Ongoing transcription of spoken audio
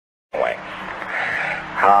way.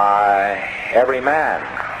 Every man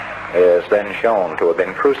is then shown to have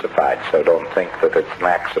been crucified, so don't think that it's an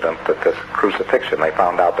accident that this crucifixion, they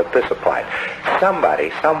found out that this applied.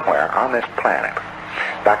 Somebody, somewhere on this planet,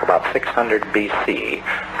 back about 600 BC,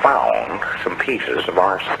 found some pieces of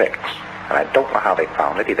R6. And I don't know how they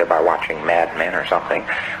found it, either by watching Mad Men or something,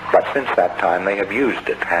 but since that time they have used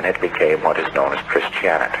it, and it became what is known as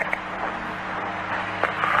Christianity.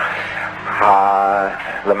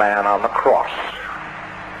 The man on the cross.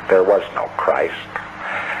 There was no Christ,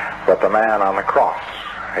 but the man on the cross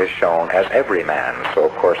is shown as every man. So,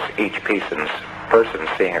 of course, each person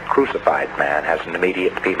seeing a crucified man has an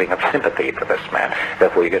immediate feeling of sympathy for this man.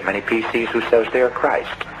 Therefore, you get many PCs who says they are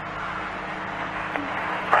Christ.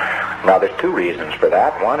 Now, there's two reasons for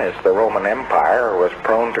that. One is the Roman Empire was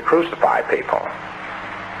prone to crucify people.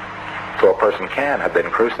 So a person can have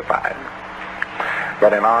been crucified.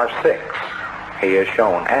 But in R6, he is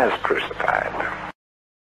shown as crucified.